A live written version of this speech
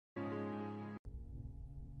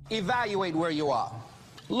evaluate where you are.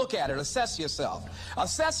 Look at it, assess yourself.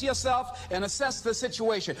 Assess yourself and assess the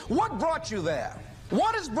situation. What brought you there?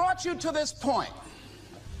 What has brought you to this point?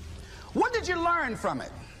 What did you learn from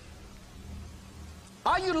it?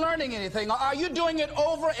 Are you learning anything, or are you doing it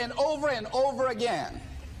over and over and over again?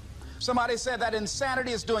 Somebody said that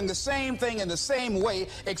insanity is doing the same thing in the same way,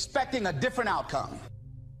 expecting a different outcome.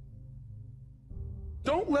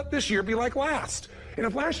 Don't let this year be like last. And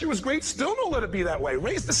if last year was great, still don't let it be that way.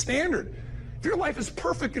 Raise the standard. If your life is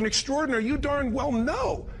perfect and extraordinary, you darn well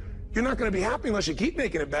know you're not going to be happy unless you keep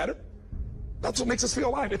making it better. That's what makes us feel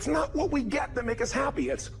alive. It's not what we get that makes us happy.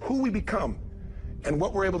 It's who we become and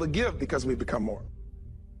what we're able to give because we become more.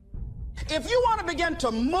 If you want to begin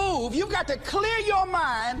to move, you've got to clear your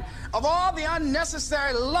mind of all the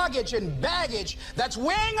unnecessary luggage and baggage that's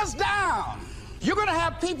weighing us down. You're going to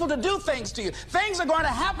have people to do things to you. Things are going to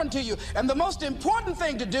happen to you. And the most important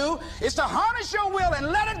thing to do is to harness your will and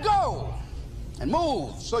let it go. And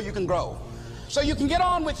move so you can grow. So you can get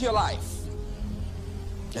on with your life.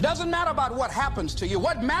 It doesn't matter about what happens to you.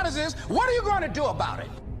 What matters is, what are you going to do about it?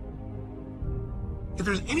 If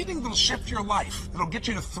there's anything that'll shift your life, that'll get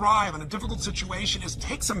you to thrive in a difficult situation, is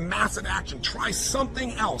take some massive action. Try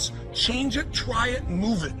something else. Change it, try it,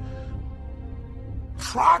 move it.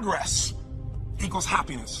 Progress equals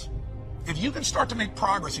happiness. If you can start to make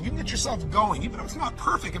progress, if you can get yourself going, even if it's not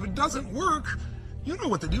perfect, if it doesn't work, you know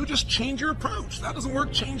what to do. Just change your approach. That doesn't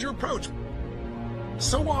work, change your approach.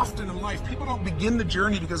 So often in life, people don't begin the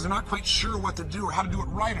journey because they're not quite sure what to do or how to do it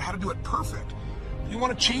right or how to do it perfect. You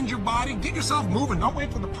want to change your body? Get yourself moving. Don't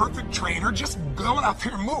wait for the perfect trainer. Just go out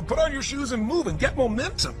there and move. Put on your shoes and move and get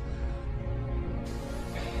momentum.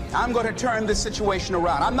 I'm going to turn this situation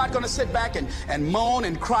around. I'm not going to sit back and moan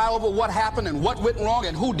and cry over what happened and what went wrong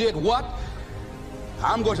and who did what.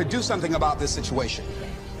 I'm going to do something about this situation.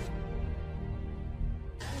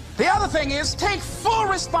 The other thing is, take full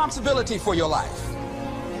responsibility for your life.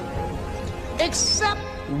 Accept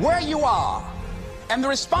where you are and the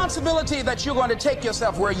responsibility that you're going to take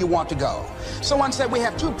yourself where you want to go. Someone said we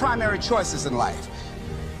have two primary choices in life.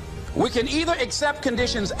 We can either accept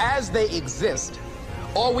conditions as they exist,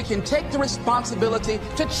 or we can take the responsibility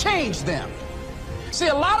to change them. See,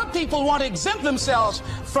 a lot of people want to exempt themselves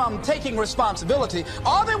from taking responsibility.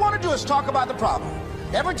 All they want to do is talk about the problem.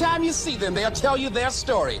 Every time you see them, they'll tell you their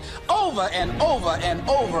story over and over and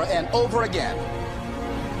over and over again.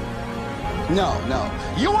 No.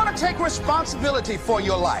 You want to take responsibility for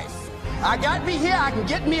your life. I got me here, I can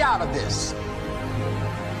get me out of this.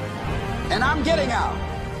 And I'm getting out.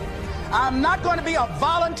 I'm not going to be a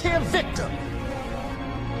volunteer victim.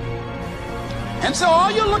 And so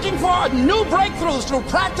all you're looking for are new breakthroughs through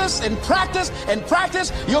practice and practice and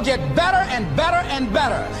practice. You'll get better and better and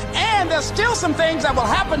better. And there's still some things that will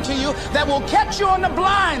happen to you that will catch you on the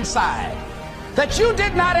blind side that you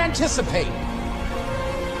did not anticipate.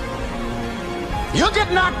 You'll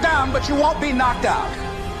get knocked down, but you won't be knocked out.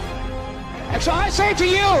 And so I say to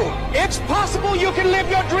you, it's possible you can live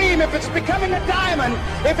your dream if it's becoming a diamond,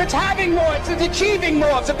 if it's having more, if it's achieving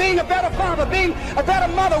more, if it's being a better father, being a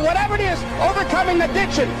better mother, whatever it is, overcoming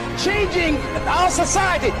addiction, changing our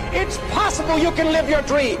society. It's possible you can live your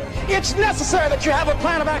dream. It's necessary that you have a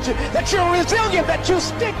plan of action, that you're resilient, that you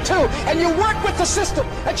stick to, and you work with the system,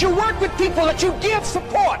 that you work with people, that you give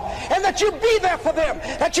support, and that you be there for them,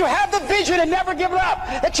 that you have the vision and never give it up,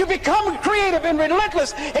 that you become creative and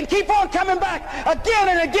relentless and keep on coming back again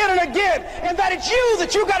and again and again, and that it's you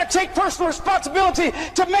that you got to take personal responsibility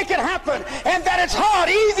to make it happen, and that it's hard.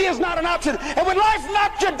 Easy is not an option. And when life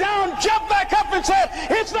knocked you down, jump back up and say,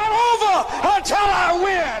 it's not over until I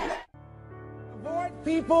win. Avoid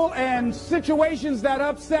people and situations that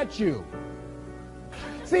upset you.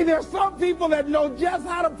 See, there's some people that know just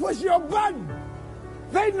how to push your button.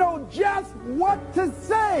 They know just what to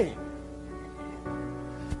say.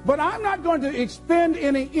 But I'm not going to expend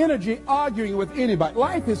any energy arguing with anybody.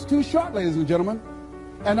 Life is too short, ladies and gentlemen,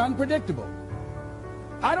 and unpredictable.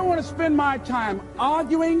 I don't want to spend my time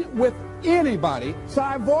arguing with anybody, so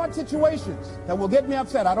I avoid situations that will get me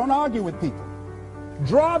upset. I don't argue with people.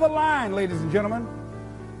 Draw the line, ladies and gentlemen.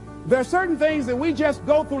 There are certain things that we just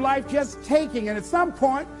go through life just taking, and at some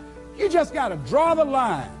point, you just got to draw the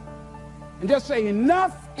line and just say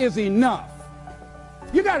enough is enough.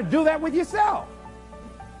 You got to do that with yourself.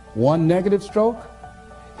 One negative stroke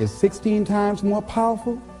is 16 times more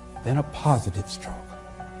powerful than a positive stroke.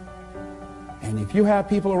 And if you have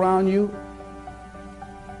people around you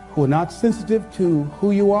who are not sensitive to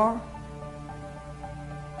who you are,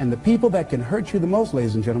 and the people that can hurt you the most,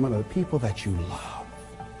 ladies and gentlemen, are the people that you love.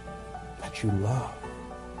 That you love.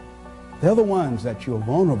 They're the ones that you're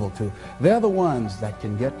vulnerable to. They're the ones that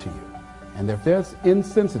can get to you. And if they're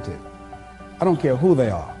insensitive, I don't care who they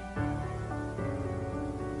are.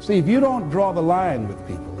 See, if you don't draw the line with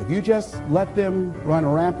people, if you just let them run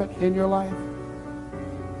rampant in your life,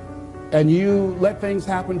 and you let things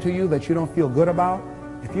happen to you that you don't feel good about,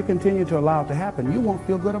 if you continue to allow it to happen, you won't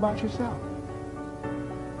feel good about yourself.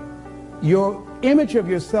 Your image of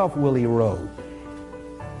yourself will erode.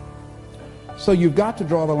 So you've got to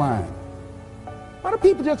draw the line. Why do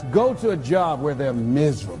people just go to a job where they're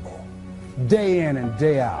miserable, day in and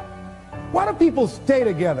day out? Why do people stay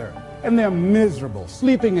together and they're miserable,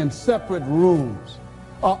 sleeping in separate rooms,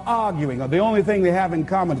 or arguing, or the only thing they have in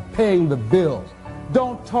common is paying the bills?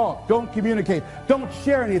 Don't talk, don't communicate, don't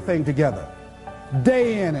share anything together.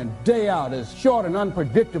 Day in and day out, as short and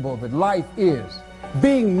unpredictable that life is,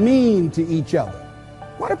 being mean to each other.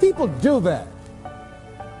 Why do people do that?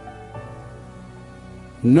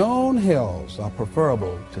 Known hells are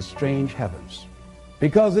preferable to strange heavens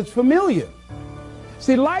because it's familiar.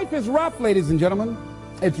 See, life is rough, ladies and gentlemen.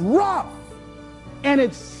 It's rough, and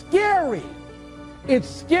it's scary. It's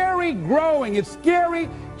scary growing. It's scary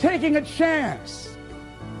taking a chance.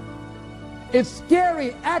 It's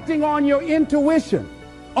scary acting on your intuition,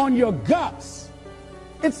 on your guts.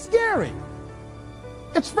 It's scary.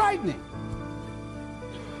 It's frightening.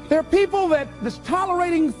 There are people that's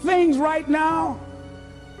tolerating things right now,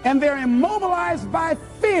 and they're immobilized by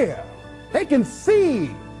fear. They can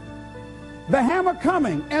see the hammer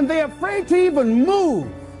coming, and they're afraid to even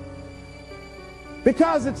move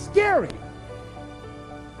because it's scary.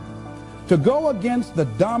 To go against the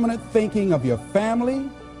dominant thinking of your family,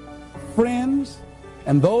 friends,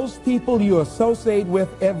 and those people you associate with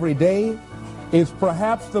every day is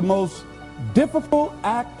perhaps the most difficult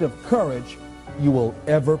act of courage you will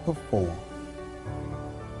ever perform.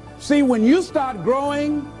 See, when you start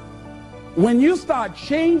growing, when you start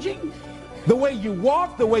changing the way you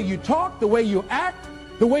walk, the way you talk, the way you act,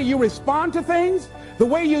 the way you respond to things, the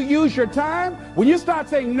way you use your time, when you start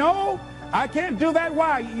saying, no, I can't do that.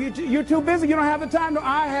 Why? You're too busy. You don't have the time. No,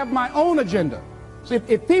 I have my own agenda. So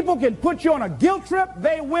if people can put you on a guilt trip,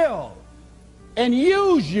 they will. And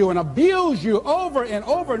use you and abuse you over and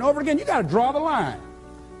over and over again. You got to draw the line.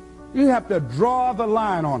 You have to draw the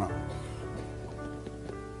line on them.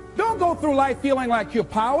 Don't go through life feeling like you're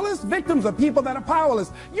powerless. Victims are people that are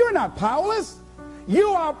powerless. You're not powerless. You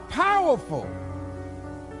are powerful.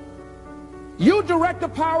 You direct the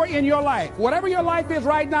power in your life. Whatever your life is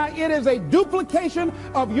right now, it is a duplication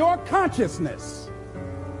of your consciousness.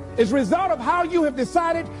 It's a result of how you have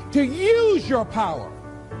decided to use your power.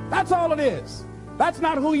 That's all it is. That's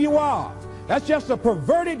not who you are. That's just a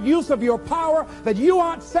perverted use of your power that you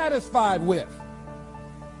aren't satisfied with.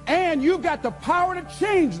 And you've got the power to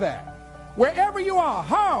change that. Wherever you are,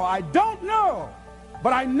 how? I don't know.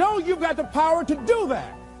 But I know you've got the power to do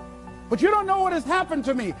that. But you don't know what has happened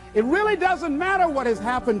to me. It really doesn't matter what has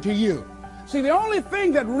happened to you. See, the only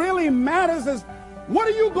thing that really matters is what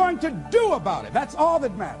are you going to do about it? That's all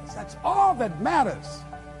that matters. That's all that matters.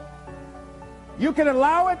 You can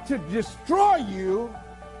allow it to destroy you,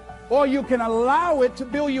 or you can allow it to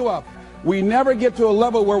build you up. We never get to a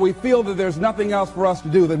level where we feel that there's nothing else for us to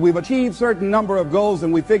do, that we've achieved a certain number of goals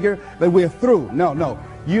and we figure that we're through. No, no.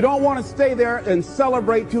 You don't want to stay there and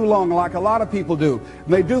celebrate too long like a lot of people do.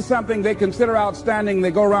 They do something they consider outstanding.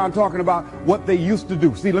 They go around talking about what they used to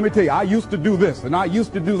do. See, let me tell you, I used to do this and I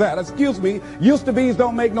used to do that. Excuse me, used to be's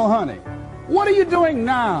don't make no honey. What are you doing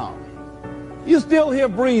now? You're still here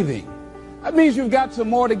breathing. That means you've got some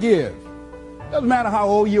more to give. Doesn't matter how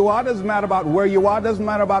old you are, doesn't matter about where you are, doesn't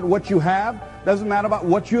matter about what you have, doesn't matter about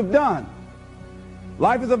what you've done.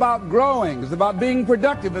 Life is about growing, it's about being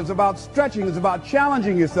productive, it's about stretching, it's about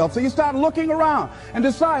challenging yourself. So you start looking around and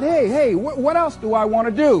decide, hey, what else do I want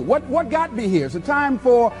to do? What got me here? It's a time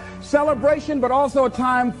for celebration, but also a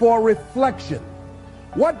time for reflection.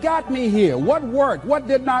 What got me here? What worked? What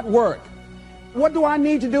did not work? What do I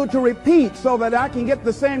need to do to repeat so that I can get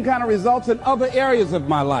the same kind of results in other areas of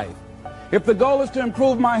my life? If the goal is to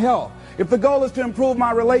improve my health, if the goal is to improve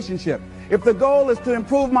my relationship, if the goal is to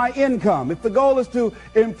improve my income, if the goal is to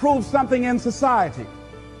improve something in society,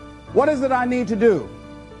 what is it I need to do?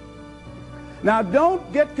 Now,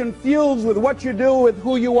 don't get confused with what you do with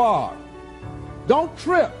who you are. Don't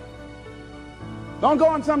trip. Don't go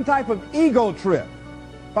on some type of ego trip,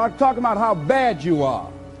 talking about how bad you are.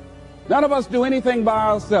 None of us do anything by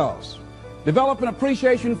ourselves. Develop an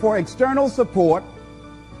appreciation for external support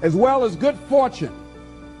as well as good fortune,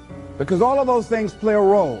 because all of those things play a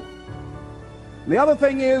role. The other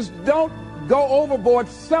thing is, don't go overboard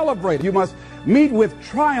celebrating. You must meet with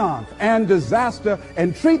triumph and disaster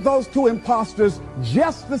and treat those two imposters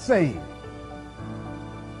just the same.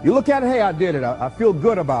 You look at it, hey, I did it. I feel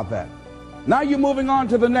good about that. Now you're moving on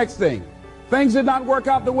to the next thing. Things did not work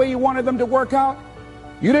out the way you wanted them to work out.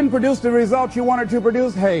 You didn't produce the results you wanted to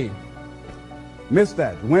produce. Hey, miss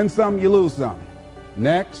that. Win some, you lose some.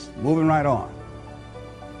 Next, moving right on.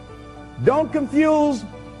 Don't confuse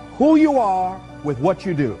who you are with what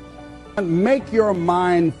you do. And make your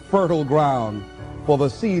mind fertile ground for the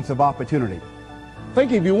seeds of opportunity.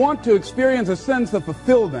 Think if you want to experience a sense of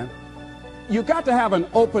fulfillment, you've got to have an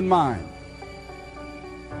open mind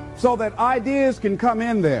so that ideas can come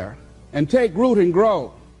in there and take root and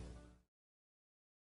grow.